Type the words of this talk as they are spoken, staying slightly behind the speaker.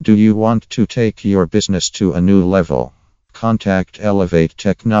Do you want to take your business to a new level? Contact Elevate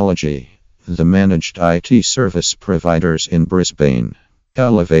Technology, the managed IT service providers in Brisbane.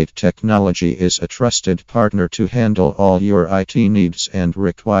 Elevate Technology is a trusted partner to handle all your IT needs and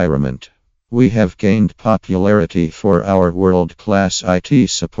requirements. We have gained popularity for our world-class IT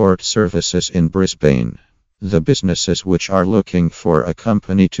support services in Brisbane. The businesses which are looking for a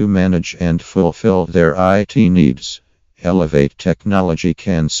company to manage and fulfill their IT needs, Elevate Technology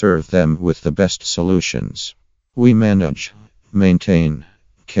can serve them with the best solutions. We manage, maintain,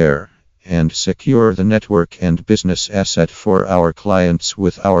 care, and secure the network and business asset for our clients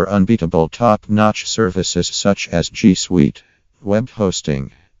with our unbeatable top-notch services such as G Suite, web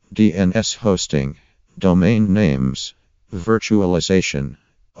hosting, DNS hosting, domain names, virtualization,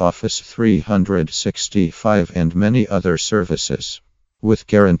 Office 365 and many other services. With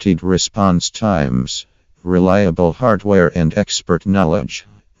guaranteed response times, reliable hardware and expert knowledge,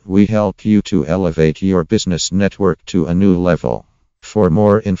 we help you to elevate your business network to a new level. For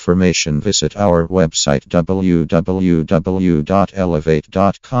more information, visit our website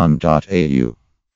www.elevate.com.au.